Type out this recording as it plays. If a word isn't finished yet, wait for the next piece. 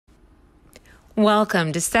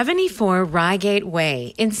Welcome to 74 Ryegate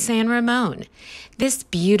Way in San Ramon. This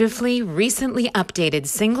beautifully, recently updated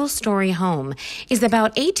single-story home is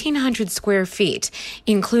about 1,800 square feet,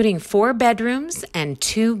 including 4 bedrooms and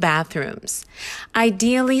 2 bathrooms.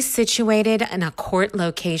 Ideally situated in a court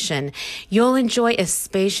location, you'll enjoy a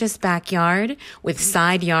spacious backyard with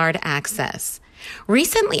side yard access.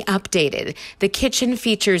 Recently updated, the kitchen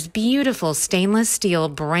features beautiful stainless steel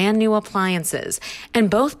brand new appliances, and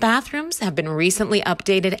both bathrooms have been recently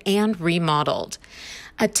updated and remodeled.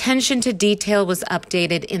 Attention to detail was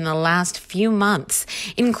updated in the last few months,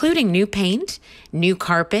 including new paint, new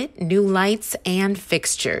carpet, new lights, and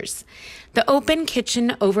fixtures. The open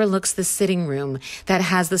kitchen overlooks the sitting room that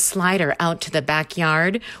has the slider out to the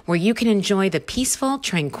backyard where you can enjoy the peaceful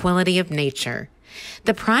tranquility of nature.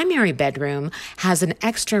 The primary bedroom has an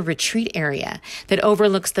extra retreat area that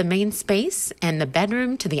overlooks the main space and the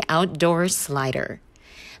bedroom to the outdoor slider.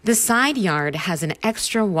 The side yard has an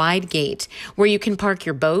extra wide gate where you can park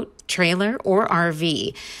your boat, trailer, or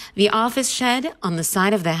RV. The office shed on the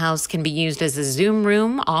side of the house can be used as a Zoom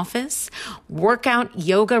room, office, workout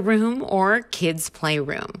yoga room, or kids'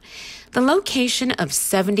 playroom. The location of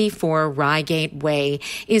 74 Ryegate Way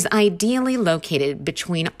is ideally located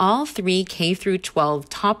between all 3 K-12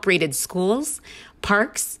 top-rated schools,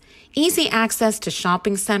 parks, easy access to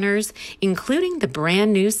shopping centers, including the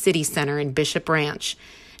brand new City Center in Bishop Ranch.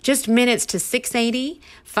 Just minutes to 680,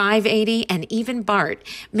 580, and even Bart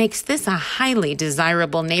makes this a highly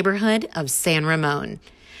desirable neighborhood of San Ramon.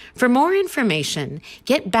 For more information,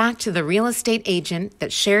 get back to the real estate agent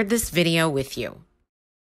that shared this video with you.